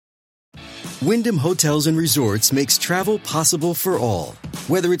Wyndham Hotels and Resorts makes travel possible for all.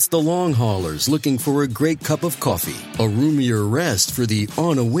 Whether it's the long haulers looking for a great cup of coffee, a roomier rest for the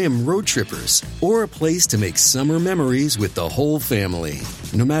on-a-whim road trippers, or a place to make summer memories with the whole family.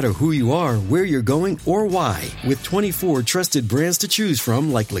 No matter who you are, where you're going, or why, with 24 trusted brands to choose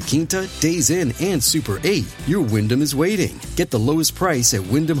from like La Quinta, Days Inn, and Super 8, your Wyndham is waiting. Get the lowest price at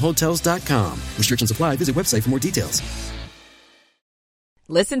WyndhamHotels.com. Restrictions apply. Visit website for more details.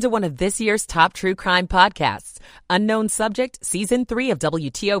 Listen to one of this year's top true crime podcasts. Unknown Subject, Season 3 of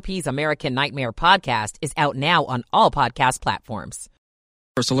WTOP's American Nightmare podcast is out now on all podcast platforms.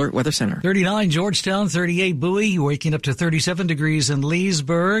 First Alert Weather Center. 39 Georgetown, 38 Bowie, waking up to 37 degrees in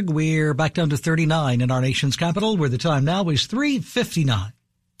Leesburg. We're back down to 39 in our nation's capital, where the time now is 3:59.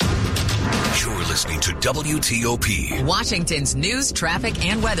 You're listening to WTOP, Washington's news, traffic,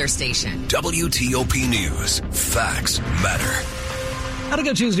 and weather station. WTOP News. Facts matter. How to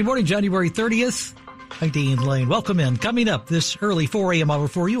go Tuesday morning, January 30th. I'm Dean Lane. Welcome in. Coming up this early 4 a.m. hour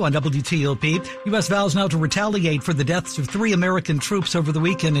for you on WTOP. U.S. vows now to retaliate for the deaths of 3 American troops over the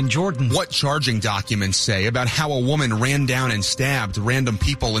weekend in Jordan. What charging documents say about how a woman ran down and stabbed random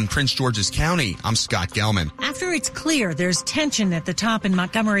people in Prince George's County? I'm Scott Gelman. After it's clear there's tension at the top in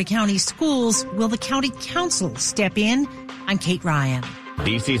Montgomery County schools, will the county council step in? I'm Kate Ryan.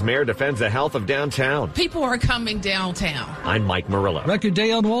 D.C.'s mayor defends the health of downtown. People are coming downtown. I'm Mike Murillo. Record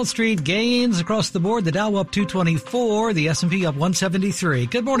day on Wall Street. Gains across the board. The Dow up 224. The S&P up 173.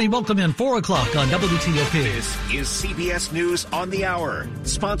 Good morning. Welcome in. 4 o'clock on WTOP. This is CBS News on the Hour.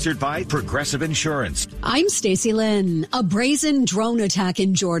 Sponsored by Progressive Insurance. I'm Stacey Lynn. A brazen drone attack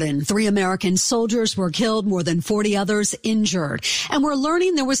in Jordan. 3 American soldiers were killed, more than 40 others injured. And we're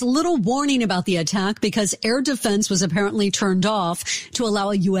learning there was little warning about the attack because air defense was apparently turned off to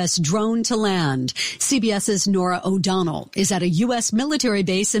allow a U.S. drone to land. CBS's Nora O'Donnell is at a U.S. military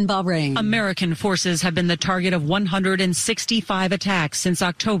base in Bahrain. American forces have been the target of 165 attacks since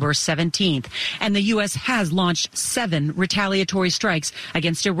October 17th, and the U.S. has launched 7 retaliatory strikes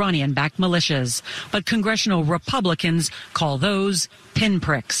against Iranian-backed militias. But congressional Republicans call those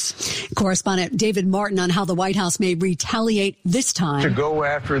pinpricks. Correspondent David Martin on how the White House may retaliate this time. To go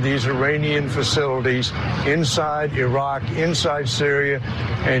after these Iranian facilities inside Iraq, inside Syria,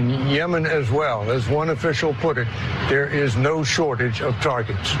 and Yemen as well. As one official put it, there is no shortage of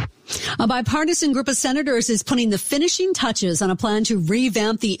targets. A bipartisan group of senators is putting the finishing touches on a plan to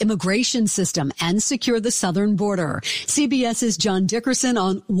revamp the immigration system and secure the southern border. CBS's John Dickerson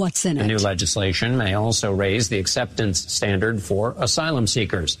on what's in it. The new legislation may also raise the acceptance standard for asylum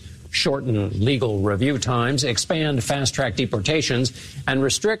seekers, shorten legal review times, expand fast-track deportations, and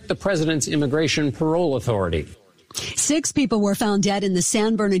restrict the president's immigration parole authority. 6 people were found dead in the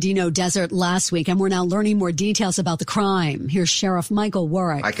San Bernardino desert last week, and we're now learning more details about the crime. Here's Sheriff Michael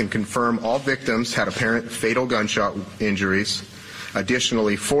Warwick. I can confirm all victims had apparent fatal gunshot injuries.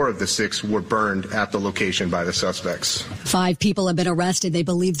 Additionally, 4 of the 6 were burned at the location by the suspects. 5 people have been arrested. They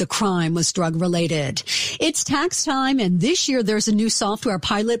believe the crime was drug-related. It's tax time, and this year there's a new software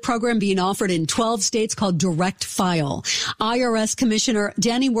pilot program being offered in 12 states called Direct File. IRS Commissioner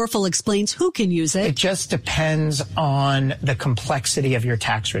Danny Werfel explains who can use it. It just depends on the complexity of your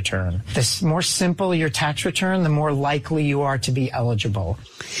tax return. The more simple your tax return, the more likely you are to be eligible.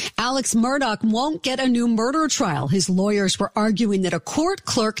 Alex Murdaugh won't get a new murder trial. His lawyers were arguing that a court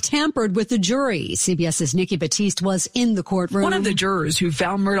clerk tampered with the jury. CBS's Nikki Batiste was in the courtroom. One of the jurors who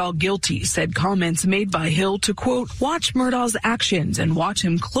found Murdaugh guilty said comments made by Hill to, quote, watch Murdaugh's actions and watch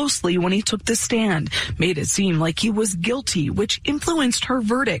him closely when he took the stand, made it seem like he was guilty, which influenced her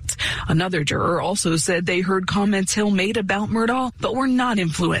verdict. Another juror also said they heard comments Hill made about Murdaugh, but were not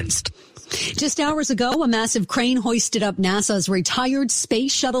influenced. Just hours ago, a massive crane hoisted up NASA's retired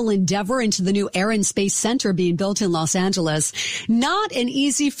space shuttle Endeavour into the new Air and Space Center being built in Los Angeles. Not an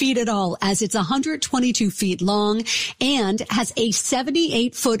easy feat at all, as it's 122 feet long and has a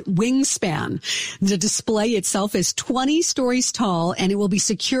 78-foot wingspan. The display itself is 20 stories tall, and it will be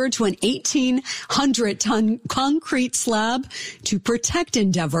secured to an 1,800-ton concrete slab to protect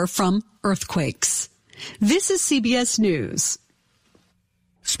Endeavour from earthquakes. This is CBS News.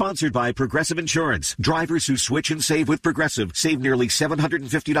 Sponsored by Progressive Insurance. Drivers who switch and save with Progressive save nearly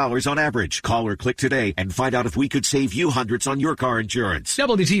 $750 on average. Call or click today and find out if we could save you hundreds on your car insurance.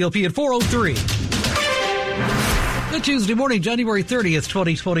 WTOP at 4:03. Good Tuesday morning, January 30th,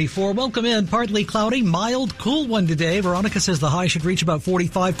 2024. Welcome in. Partly cloudy, mild, cool one today. Veronica says the high should reach about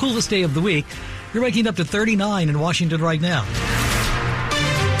 45. Coolest day of the week. You're waking up to 39 in Washington right now.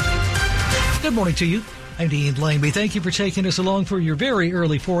 Good morning to you. I'm Dean Lane. We thank you for taking us along for your very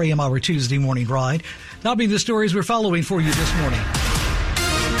early 4 a.m. hour Tuesday morning ride. Now being the stories we're following for you this morning.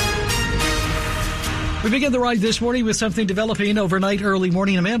 We begin the ride this morning with something developing overnight, early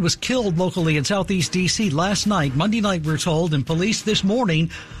morning. A man was killed locally in southeast D.C. last night. Monday night, we're told, and police this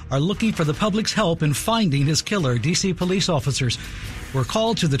morning are looking for the public's help in finding his killer. D.C. police officers were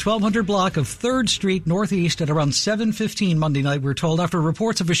called to the 1200 block of 3rd Street Northeast at around 7:15 Monday night, we're told, after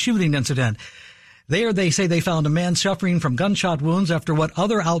reports of a shooting incident. There, they say they found a man suffering from gunshot wounds after what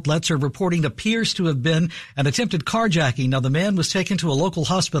other outlets are reporting appears to have been an attempted carjacking. Now, the man was taken to a local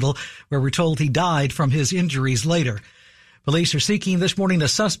hospital where we're told he died from his injuries later. Police are seeking this morning a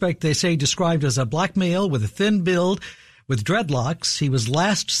suspect they say described as a black male with a thin build with dreadlocks. He was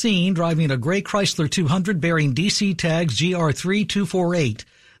last seen driving a gray Chrysler 200 bearing DC tags GR3248.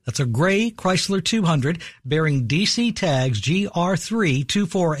 That's a gray Chrysler 200 bearing DC tags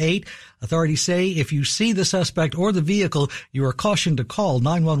GR3248. Authorities say if you see the suspect or the vehicle, you are cautioned to call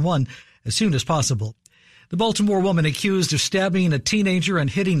 911 as soon as possible. The Baltimore woman accused of stabbing a teenager and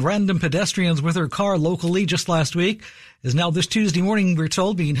hitting random pedestrians with her car locally just last week is now this Tuesday morning, we're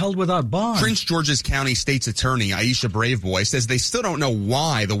told, being held without bond. Prince George's County State's Attorney Aisha Braveboy says they still don't know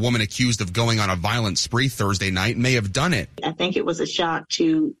why the woman accused of going on a violent spree Thursday night may have done it. I think it was a shock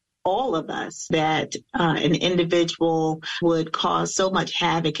to all of us that an individual would cause so much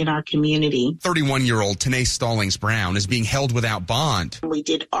havoc in our community. 31-year-old Tanae Stallings Brown is being held without bond. We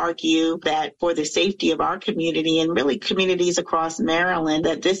did argue that for the safety of our community and really communities across Maryland,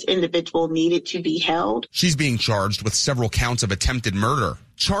 that this individual needed to be held. She's being charged with several counts of attempted murder.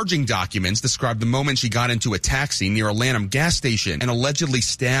 Charging documents describe the moment she got into a taxi near a Lanham gas station and allegedly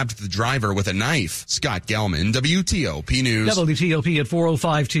stabbed the driver with a knife. Scott Gelman, WTOP News. WTOP at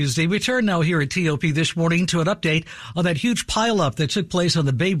 4:05 Tuesday. We turn now here at TOP this morning to an update on that huge pileup that took place on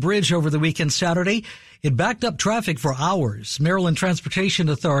the Bay Bridge over the weekend Saturday. It backed up traffic for hours. Maryland Transportation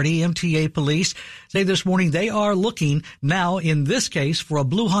Authority, MTA police, say this morning they are looking now, in this case, for a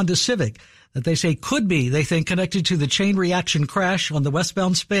blue Honda Civic that they say could be, they think, connected to the chain reaction crash on the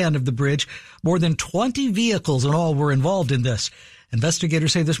westbound span of the bridge. More than 20 vehicles in all were involved in this.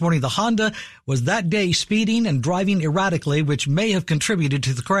 Investigators say this morning the Honda was that day speeding and driving erratically, which may have contributed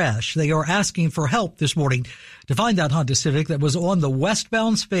to the crash. They are asking for help this morning to find that Honda Civic that was on the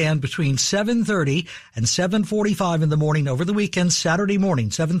westbound span between 7:30 and 7:45 in the morning over the weekend, Saturday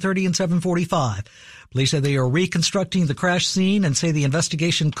morning, 7:30 and 7:45. Police say they are reconstructing the crash scene and say the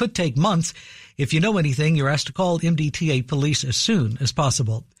investigation could take months. If you know anything, you're asked to call MDTA police as soon as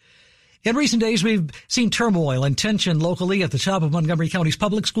possible. In recent days, we've seen turmoil and tension locally at the top of Montgomery County's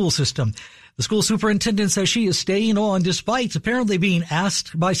public school system. The school superintendent says she is staying on despite apparently being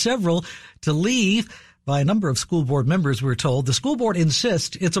asked by several to leave by a number of school board members, we're told. The school board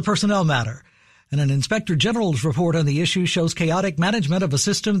insists it's a personnel matter. And an inspector general's report on the issue shows chaotic management of a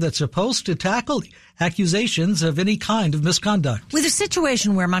system that's supposed to tackle accusations of any kind of misconduct. With a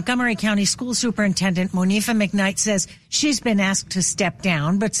situation where Montgomery County School Superintendent Monifa McKnight says she's been asked to step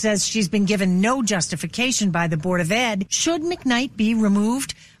down, but says she's been given no justification by the Board of Ed, should McKnight be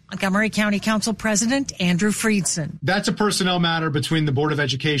removed? Montgomery County Council President Andrew Friedson. That's a personnel matter between the Board of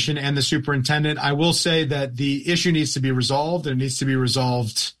Education and the superintendent. I will say that the issue needs to be resolved, and it needs to be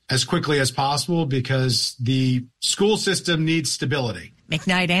resolved as quickly as possible because the school system needs stability.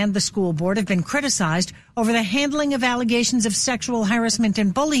 McKnight and the school board have been criticized over the handling of allegations of sexual harassment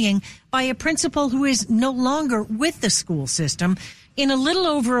and bullying by a principal who is no longer with the school system. In a little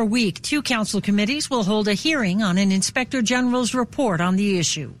over a week, 2 council committees will hold a hearing on an inspector general's report on the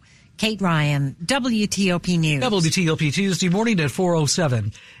issue. Kate Ryan, WTOP News. WTOP Tuesday morning at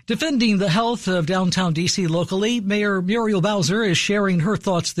 4:07. Defending the health of downtown D.C. locally, Mayor Muriel Bowser is sharing her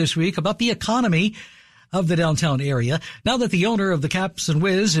thoughts this week about the economy of the downtown area. Now that the owner of the Caps and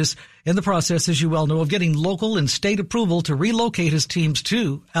Wiz is in the process, as you well know, of getting local and state approval to relocate his teams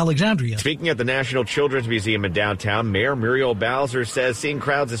to Alexandria. Speaking at the National Children's Museum in downtown, Mayor Muriel Bowser says seeing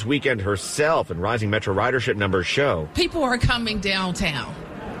crowds this weekend herself and rising Metro ridership numbers show people are coming downtown.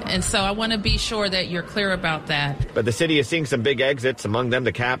 And so I want to be sure that you're clear about that. But the city is seeing some big exits, among them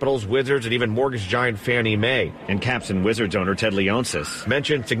the Capitals, Wizards, and even mortgage giant Fannie Mae. And Caps and Wizards owner Ted Leonsis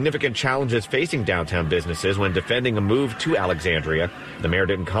mentioned significant challenges facing downtown businesses when defending a move to Alexandria. The mayor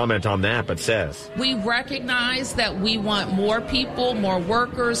didn't comment on that, but says, we recognize that we want more people, more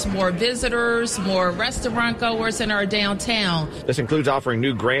workers, more visitors, more restaurant goers in our downtown. This includes offering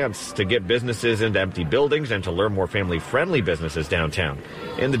new grants to get businesses into empty buildings and to lure more family-friendly businesses downtown.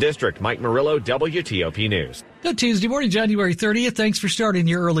 In the district, Mike Murillo, WTOP News. Good Tuesday morning, January 30th. Thanks for starting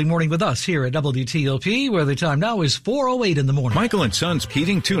your early morning with us here at WTOP, where the time now is 4:08 in the morning. Michael & Son's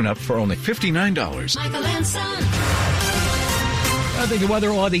heating tune-up for only $59. Michael & Son. I think the weather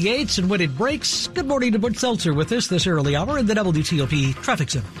on the 8s and when it breaks. Good morning to Butch Seltzer with us this early hour in the WTOP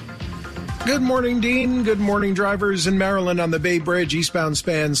Traffic Center. Good morning, Dean. Good morning, drivers in Maryland on the Bay Bridge. Eastbound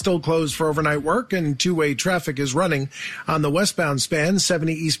span still closed for overnight work, and two-way traffic is running on the westbound span,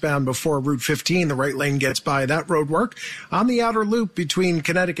 70 eastbound before Route 15. The right lane gets by that road work. On the outer loop between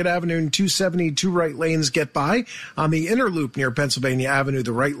Connecticut Avenue and 270, two right lanes get by. On the inner loop near Pennsylvania Avenue,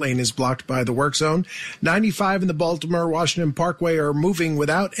 the right lane is blocked by the work zone. 95 and the Baltimore-Washington Parkway are moving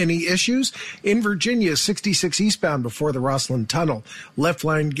without any issues. In Virginia, 66 eastbound before the Roslyn Tunnel. Left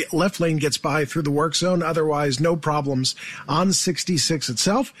lane gets by through the work zone. Otherwise, no problems on 66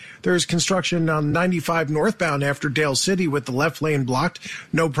 itself. There's construction on 95 northbound after Dale City with the left lane blocked.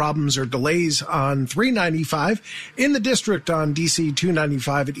 No problems or delays on 395. In the district on DC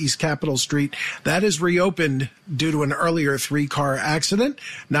 295 at East Capitol Street, that is reopened due to an earlier three-car accident.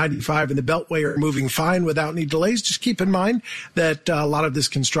 95 and the Beltway are moving fine without any delays. Just keep in mind that a lot of this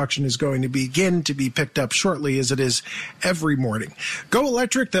construction is going to begin to be picked up shortly, as it is every morning. Go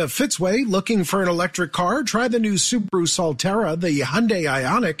electric the Fitzway. Looking for an electric car? Try the new Subaru Solterra, the Hyundai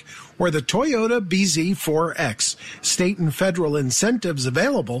Ioniq, or the Toyota BZ4X. State and federal incentives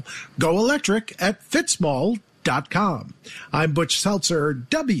available. Go electric at fitzmall.com. I'm Butch Seltzer,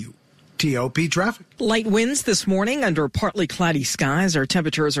 WTOP Traffic. Light winds this morning under partly cloudy skies. Our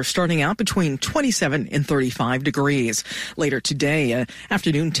temperatures are starting out between 27 and 35 degrees. Later today,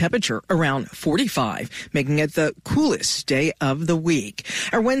 afternoon temperature around 45, making it the coolest day of the week.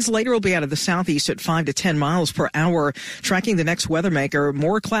 Our winds later will be out of the southeast at 5 to 10 miles per hour. Tracking the next weather maker,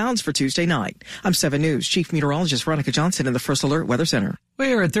 more clouds for Tuesday night. I'm 7 News Chief Meteorologist Veronica Johnson in the First Alert Weather Center.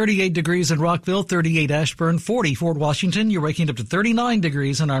 We're at 38 degrees in Rockville, 38 Ashburn, 40 Fort Washington. You're waking up to 39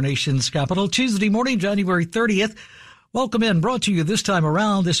 degrees in our nation's capital. Tuesday morning, January 30th. Welcome in. Brought to you this time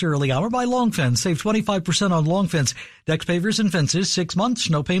around this early hour by Long Fence. Save 25% on Long Fence decks, pavers, and fences. 6 months,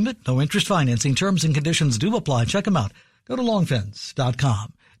 no payment, no interest financing. Terms and conditions do apply. Check them out. Go to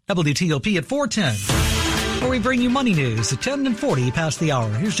longfence.com. WTOP at 410. Where we bring you money news at 10 and 40 past the hour.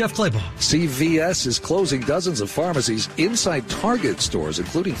 Here's Jeff Claiborne. CVS is closing dozens of pharmacies inside Target stores,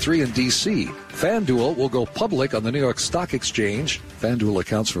 including 3 in D.C. FanDuel will go public on the New York Stock Exchange. FanDuel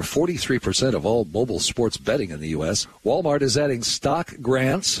accounts for 43% of all mobile sports betting in the U.S. Walmart is adding stock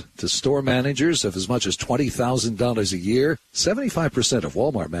grants to store managers of as much as $20,000 a year. 75% of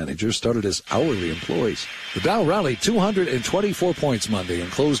Walmart managers started as hourly employees. The Dow rallied 224 points Monday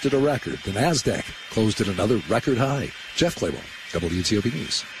and closed at a record. The NASDAQ closed at another record high. Jeff Claiborne, WTOP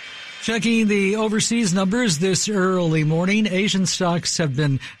News. Checking the overseas numbers this early morning. Asian stocks have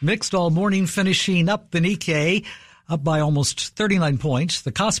been mixed all morning, finishing up the Nikkei up by almost 39 points.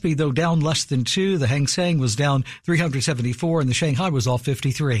 The Kospi, though, down less than 2. The Hang Seng was down 374, and the Shanghai was off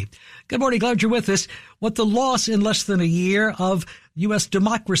 53. Good morning. Glad you're with us. What the loss in less than a year of U.S.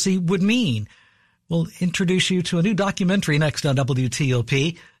 democracy would mean. We'll introduce you to a new documentary next on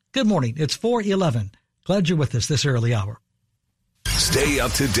WTOP. Good morning. It's 4:11. Glad you're with us this early hour. Stay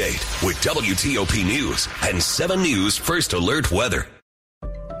up to date with WTOP News and 7 News First Alert Weather.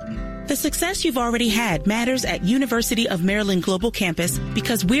 The success you've already had matters at University of Maryland Global Campus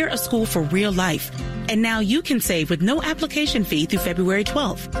because we're a school for real life. And now you can save with no application fee through February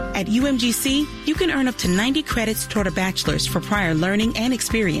 12th. At UMGC, you can earn up to 90 credits toward a bachelor's for prior learning and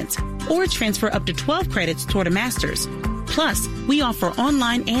experience, or transfer up to 12 credits toward a master's. Plus, we offer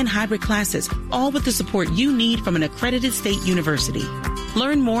online and hybrid classes, all with the support you need from an accredited state university.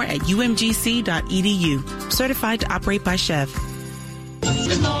 Learn more at umgc.edu. Certified to operate by Chev.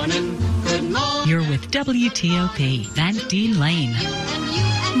 Good morning. Good morning. You're with WTOP, Van Dean Lane.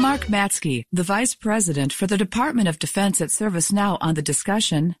 Mark Matsky, the Vice President for the Department of Defense at ServiceNow, on the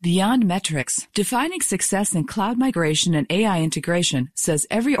discussion Beyond Metrics, Defining Success in Cloud Migration and AI Integration, says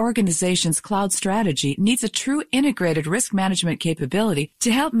every organization's cloud strategy needs a true integrated risk management capability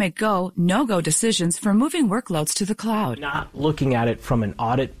to help make go, no-go decisions for moving workloads to the cloud. Not looking at it from an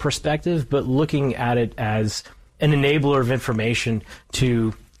audit perspective, but looking at it as an enabler of information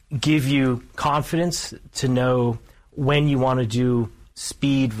to give you confidence to know when you want to do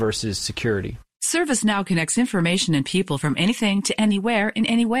speed versus security. ServiceNow connects information and people from anything to anywhere in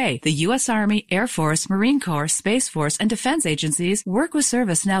any way. The U.S. Army, Air Force, Marine Corps, Space Force, and defense agencies work with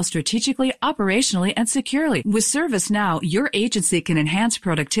ServiceNow strategically, operationally, and securely. With ServiceNow, your agency can enhance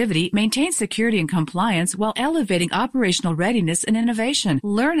productivity, maintain security and compliance while elevating operational readiness and innovation.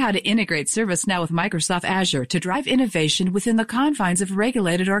 Learn how to integrate ServiceNow with Microsoft Azure to drive innovation within the confines of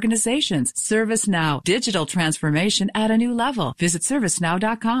regulated organizations. ServiceNow, digital transformation at a new level. Visit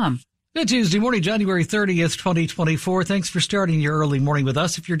servicenow.com. Good Tuesday morning, January 30th, 2024. Thanks for starting your early morning with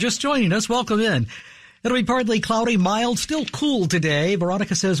us. If you're just joining us, welcome in. It'll be partly cloudy, mild, still cool today.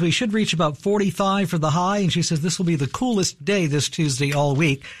 Veronica says we should reach about 45 for the high, and she says this will be the coolest day this Tuesday all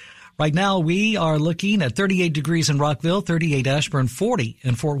week. Right now, we are looking at 38 degrees in Rockville, 38 Ashburn, 40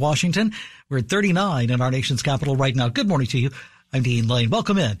 in Fort Washington. We're at 39 in our nation's capital right now. Good morning to you. I'm Dean Lane.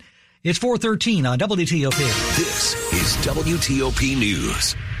 Welcome in. It's 4:13 on WTOP. This is WTOP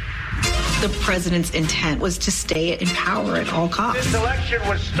News. The president's intent was to stay in power at all costs. This election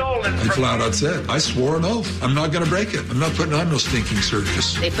was stolen. I flat out said, I swore an oath. I'm not going to break it. I'm not putting on no stinking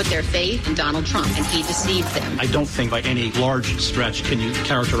circus. They put their faith in Donald Trump, and he deceived them. I don't think by any large stretch can you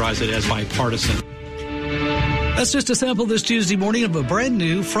characterize it as bipartisan. That's just a sample this Tuesday morning of a brand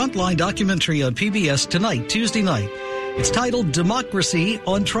new Frontline documentary on PBS tonight, Tuesday night. It's titled Democracy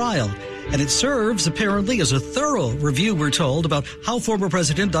on Trial, and it serves apparently as a thorough review, we're told, about how former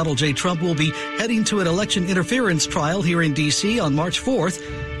President Donald J. Trump will be heading to an election interference trial here in D.C. on March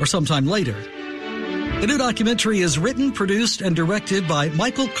 4th or sometime later. The new documentary is written, produced, and directed by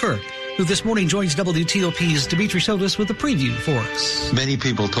Michael Kirk, who this morning joins WTOP's Dimitri Sotis with a preview for us. Many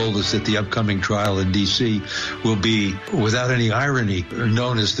people told us that the upcoming trial in D.C. will be, without any irony,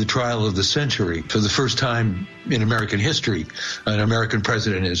 known as the trial of the century. For the first time in American history, an American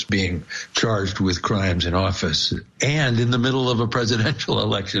president is being charged with crimes in office and in the middle of a presidential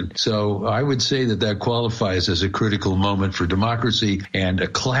election. So I would say that that qualifies as a critical moment for democracy and a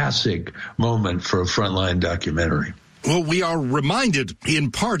classic moment for a Frontline documentary. Well, we are reminded in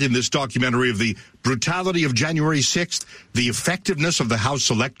part in this documentary of the brutality of January 6th, the effectiveness of the House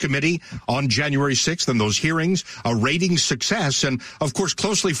Select Committee on January 6th and those hearings, a ratings success, and, of course,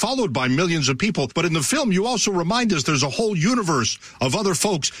 closely followed by millions of people. But in the film, you also remind us there's a whole universe of other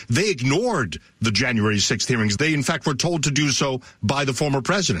folks. They ignored the January 6th hearings. They, in fact, were told to do so by the former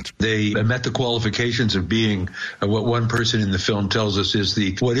president. They met the qualifications of being what one person in the film tells us is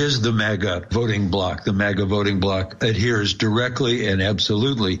what is the MAGA voting bloc. The MAGA voting bloc adheres directly and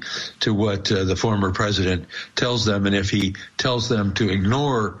absolutely to what the former president tells them, and if he tells them to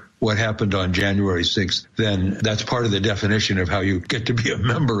ignore what happened on January 6th, then that's part of the definition of how you get to be a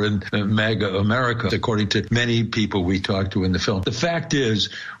member in MAGA America, according to many people we talked to in the film. The fact is,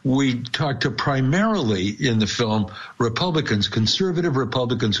 we talked to primarily in the film Republicans, conservative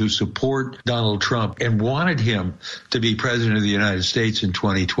Republicans who support Donald Trump and wanted him to be president of the United States in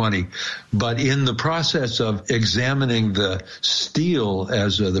 2020. But in the process of examining the steal,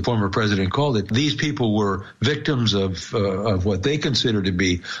 as the former president called it, these people were victims of what they consider to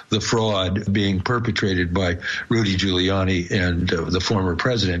be the fraud being perpetrated by Rudy Giuliani and the former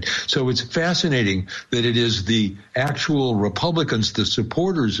president. So it's fascinating that it is the actual Republicans, the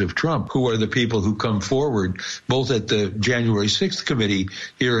supporters of Trump, who are the people who come forward, both at the January 6th committee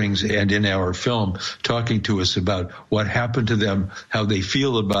hearings and in our film, talking to us about what happened to them, how they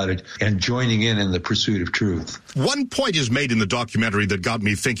feel about it, and joining in the pursuit of truth. One point is made in the documentary that got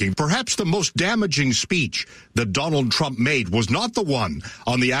me thinking. Perhaps the most damaging speech that Donald Trump made was not the one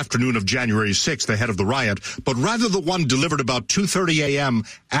on the afternoon of January 6th, ahead of the riot, but rather the one delivered about 2:30 a.m.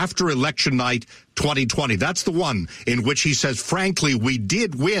 after election night 2020. That's the one in which he says, frankly, we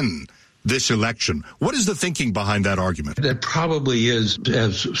did win this election. What is the thinking behind that argument? That probably is,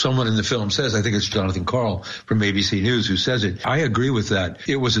 as someone in the film says, I think it's Jonathan Karl from ABC News who says it. I agree with that.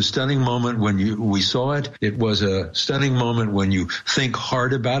 It was a stunning moment when we saw it. It was a stunning moment when you think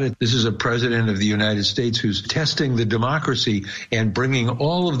hard about it. This is a president of the United States who's testing the democracy and bringing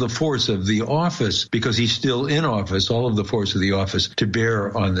all of the force of the office, because he's still in office, all of the force of the office to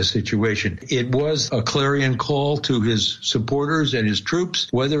bear on the situation. It was a clarion call to his supporters and his troops.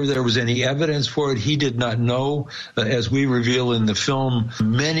 Whether there was any evidence for it, he did not know. As we reveal in the film,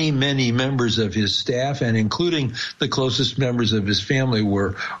 many members of his staff, and including the closest members of his family,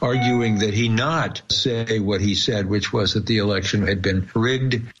 were arguing that he not say what he said, which was that the election had been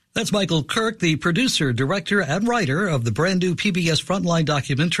rigged. That's Michael Kirk, the producer, director, and writer of the brand new PBS Frontline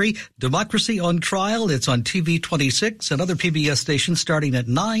documentary, Democracy on Trial. It's on TV 26 and other PBS stations starting at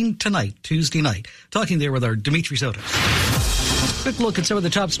 9 tonight, Tuesday night. Talking there with our Dimitri Sotis. Quick look at some of the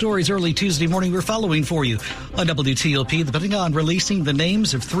top stories early Tuesday morning we're following for you on WTOP. The Pentagon releasing the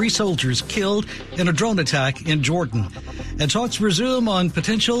names of 3 soldiers killed in a drone attack in Jordan. And talks resume on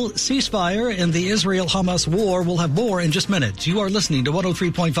potential ceasefire in the Israel-Hamas war. We'll have more in just minutes. You are listening to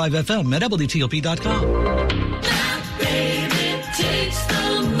 103.5 FM at WTOP.com.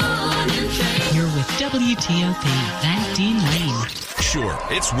 You're with WTOP. Van Dean Lane. Sure,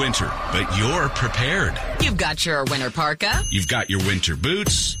 it's winter, but you're prepared. You've got your winter parka. You've got your winter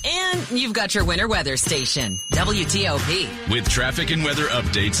boots. And you've got your winter weather station, WTOP. With traffic and weather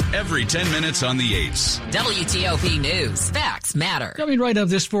updates every 10 minutes on the 8s. WTOP News. Facts matter. Coming right up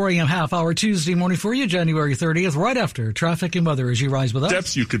this 4 a.m. half hour Tuesday morning for you, January 30th, right after traffic and weather as you rise with us.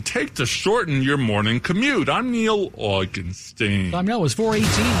 Steps you could take to shorten your morning commute. I'm Neil Augenstein. Time now is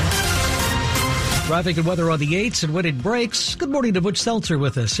 4:18. Traffic and weather on the 8s and when it breaks. Good morning to Butch Seltzer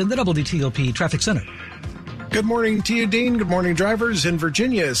with us in the WTOP Traffic Center. Good morning to you, Dean. Good morning, drivers. In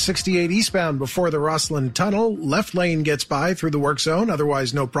Virginia, 68 eastbound before the Rosslyn Tunnel. Left lane gets by through the work zone.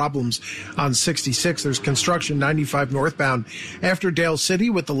 Otherwise, no problems on 66. There's construction 95 northbound after Dale City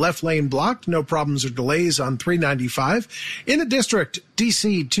with the left lane blocked. No problems or delays on 395. In the district,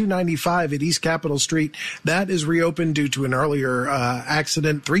 DC 295 at East Capitol Street. That is reopened due to an earlier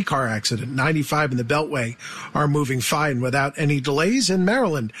accident, 3-car accident. 95 and the Beltway are moving fine without any delays. In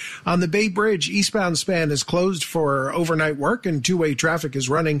Maryland, on the Bay Bridge, eastbound span is closed for overnight work and two-way traffic is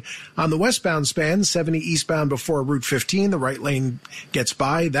running on the westbound span, 70 eastbound before Route 15. The right lane gets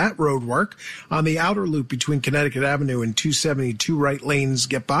by that road work. On the outer loop between Connecticut Avenue and 272, right lanes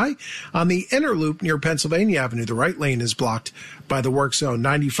get by. On the inner loop near Pennsylvania Avenue, the right lane is blocked by the work zone.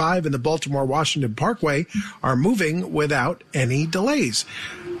 95 and the Baltimore-Washington Parkway are moving without any delays.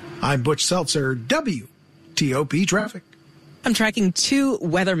 I'm Butch Seltzer, WTOP Traffic. I'm tracking two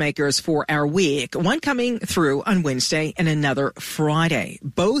weather makers for our week, one coming through on Wednesday and another Friday.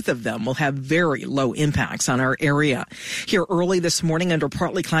 Both of them will have very low impacts on our area. Here early this morning under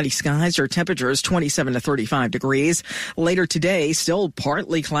partly cloudy skies, our temperatures 27 to 35 degrees. Later today, still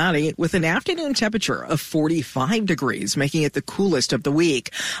partly cloudy with an afternoon temperature of 45 degrees, making it the coolest of the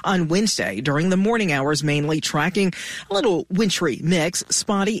week. On Wednesday, during the morning hours, mainly tracking a little wintry mix,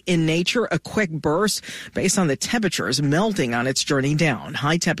 spotty in nature, a quick burst based on the temperatures melting on its journey down.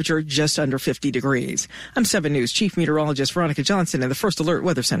 High temperature just under 50 degrees. I'm 7 News Chief Meteorologist Veronica Johnson in the First Alert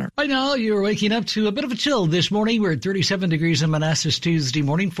Weather Center. Right now, you're waking up to a bit of a chill this morning. We're at 37 degrees in Manassas Tuesday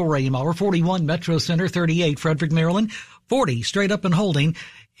morning, 4 a.m. hour, 41 Metro Center, 38 Frederick, Maryland, 40 straight up and holding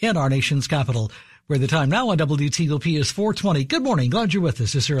in our nation's capital. Where the time now on WTOP is 4:20. Good morning. Glad you're with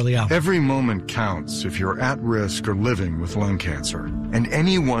us this early hour. Every moment counts if you're at risk or living with lung cancer. And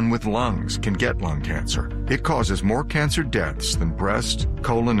anyone with lungs can get lung cancer. It causes more cancer deaths than breast,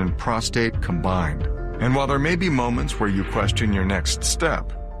 colon, and prostate combined. And while there may be moments where you question your next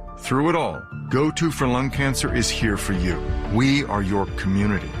step, through it all, Go-To for Lung Cancer is here for you. We are your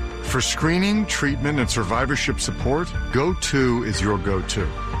community. For screening, treatment, and survivorship support, Go-To is your go-to.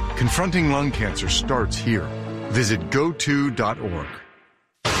 Confronting lung cancer starts here. Visit go2.org.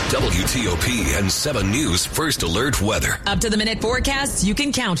 WTOP and 7 News First Alert Weather. Up-to-the-minute forecasts you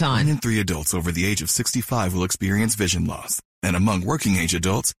can count on. 1 in 3 adults over the age of 65 will experience vision loss. And among working-age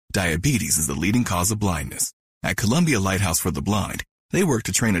adults, diabetes is the leading cause of blindness. At Columbia Lighthouse for the Blind, they work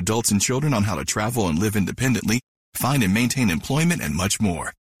to train adults and children on how to travel and live independently, find and maintain employment, and much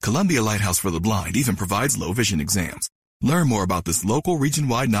more. Columbia Lighthouse for the Blind even provides low vision exams. Learn more about this local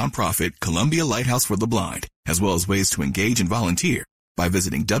region-wide nonprofit, Columbia Lighthouse for the Blind, as well as ways to engage and volunteer by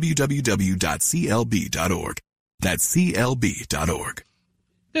visiting www.clb.org. That's clb.org.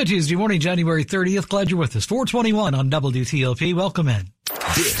 Good Tuesday morning, January 30th. Glad you're with us. 4:21 on WTOP. Welcome in.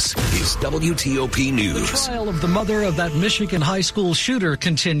 This is WTOP News. The trial of the mother of that Michigan high school shooter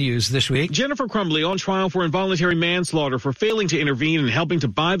continues this week. Jennifer Crumbly on trial for involuntary manslaughter for failing to intervene and helping to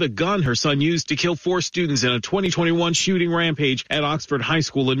buy the gun her son used to kill 4 students in a 2021 shooting rampage at Oxford High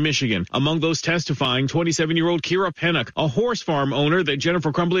School in Michigan. Among those testifying, 27-year-old Kira Pennock, a horse farm owner that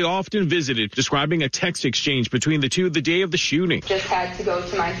Jennifer Crumbly often visited, describing a text exchange between the two the day of the shooting. Just had to go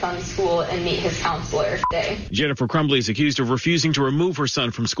to my son's school and meet his counselor today. Jennifer Crumbly is accused of refusing to remove her son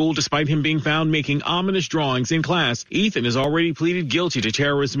from school despite him being found making ominous drawings in class. Ethan has already pleaded guilty to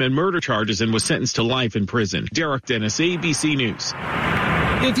terrorism and murder charges and was sentenced to life in prison. Derek Dennis, ABC News.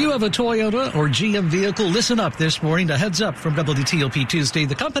 If you have a Toyota or GM vehicle, listen up this morning to Heads Up from WTOP Tuesday.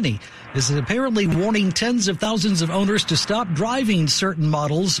 The company is apparently warning tens of thousands of owners to stop driving certain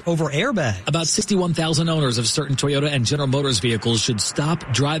models over airbags. About 61,000 owners of certain Toyota and General Motors vehicles should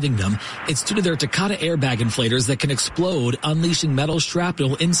stop driving them. It's due to their Takata airbag inflators that can explode, unleashing metal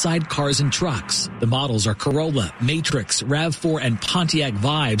shrapnel inside cars and trucks. The models are Corolla, Matrix, RAV4, and Pontiac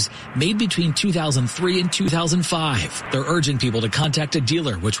Vibes, made between 2003 and 2005. They're urging people to contact a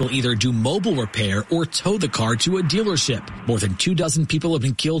dealer, which will either do mobile repair or tow the car to a dealership. More than 24 people have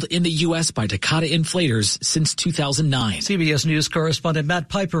been killed in the U.S. by Takata inflators since 2009. CBS News correspondent Matt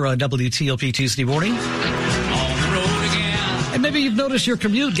Piper on WTOP Tuesday morning. And maybe you've noticed your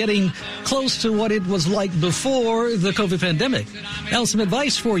commute getting close to what it was like before the COVID pandemic. Now, some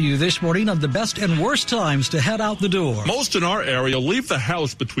advice for you this morning on the best and worst times to head out the door. Most in our area leave the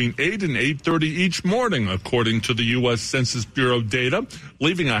house between 8 and 8:30 each morning, according to the U.S. Census Bureau data.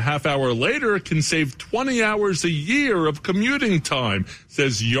 Leaving a half hour later can save 20 hours a year of commuting time,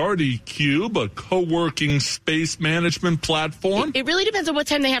 says Yardi Cube, a co-working space management platform. It really depends on what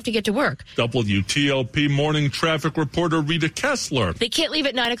time they have to get to work. WTOP morning traffic reporter Rita Kessler. They can't leave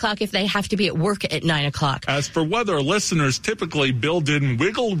at 9 o'clock if they have to be at work at 9 o'clock. As for weather, listeners typically build in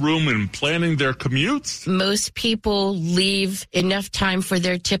wiggle room in planning their commutes. Most people leave enough time for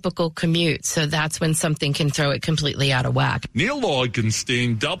their typical commute, so that's when something can throw it completely out of whack. Neil Augenstein,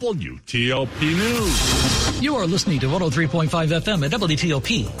 WTOP News. You are listening to 103.5 FM at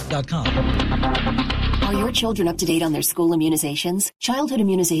WTOP.com. Are your children up to date on their school immunizations? Childhood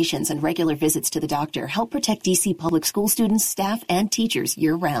immunizations and regular visits to the doctor help protect D.C. public school students, staff, and teachers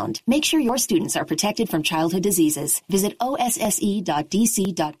year-round. Make sure your students are protected from childhood diseases. Visit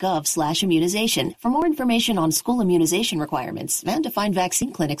osse.dc.gov/immunization for more information on school immunization requirements and to find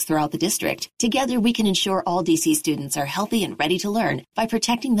vaccine clinics throughout the district. Together, we can ensure all D.C. students are healthy and ready to learn by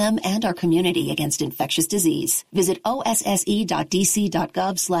protecting them and our community against infectious disease. Visit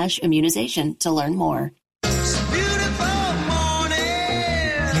osse.dc.gov/immunization to learn more.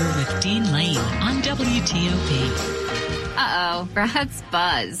 You're with Dean Lane on WTOP. Uh-oh, Brad's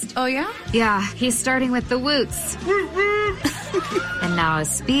buzzed. Oh, yeah? Yeah, he's starting with the woots. And now a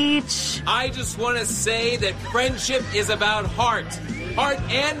speech. I just want to say that friendship is about heart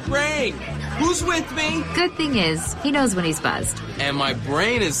and brain. Who's with me? Good thing is, he knows when he's buzzed. And my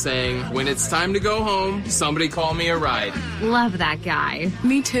brain is saying, when it's time to go home, somebody call me a ride. Love that guy.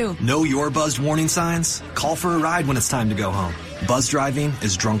 Me too. Know your buzzed warning signs? Call for a ride when it's time to go home. Buzz driving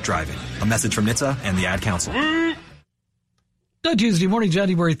is drunk driving. A message from NHTSA and the Ad Council. Good Tuesday morning,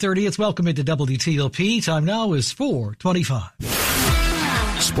 January 30th. Welcome into WTOP. Time now is 4:25.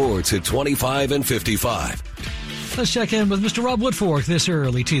 Sports at 25 and 55. Let's check in with Mr. Rob Woodfork this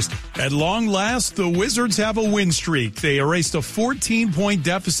early Tuesday. At long last, the Wizards have a win streak. They erased a 14-point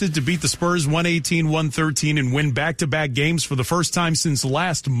deficit to beat the Spurs 118-113 and win back-to-back games for the first time since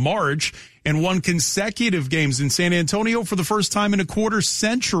last March and won consecutive games in San Antonio for the first time in a quarter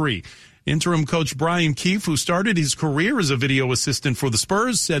century. Interim coach Brian Keefe, who started his career as a video assistant for the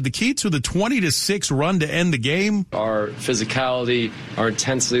Spurs, said the key to the 20-6 run to end the game. Our physicality, our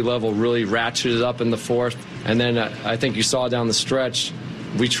intensity level really ratcheted up in the fourth. And then I think you saw down the stretch,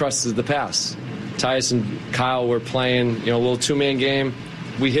 we trusted the pass. Tyus and Kyle were playing, a little two-man game.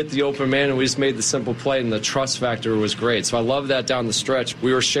 We hit the open man and we just made the simple play, and the trust factor was great. So I love that down the stretch.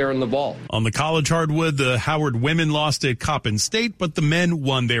 We were sharing the ball. On the college hardwood, the Howard women lost at Coppin State, but the men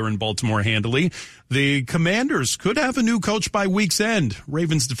won there in Baltimore handily. The Commanders could have a new coach by week's end.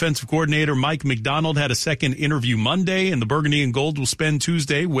 Ravens defensive coordinator Mike McDonald had a second interview Monday, and the Burgundy and Gold will spend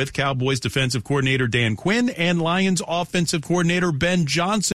Tuesday with Cowboys defensive coordinator Dan Quinn and Lions offensive coordinator Ben Johnson.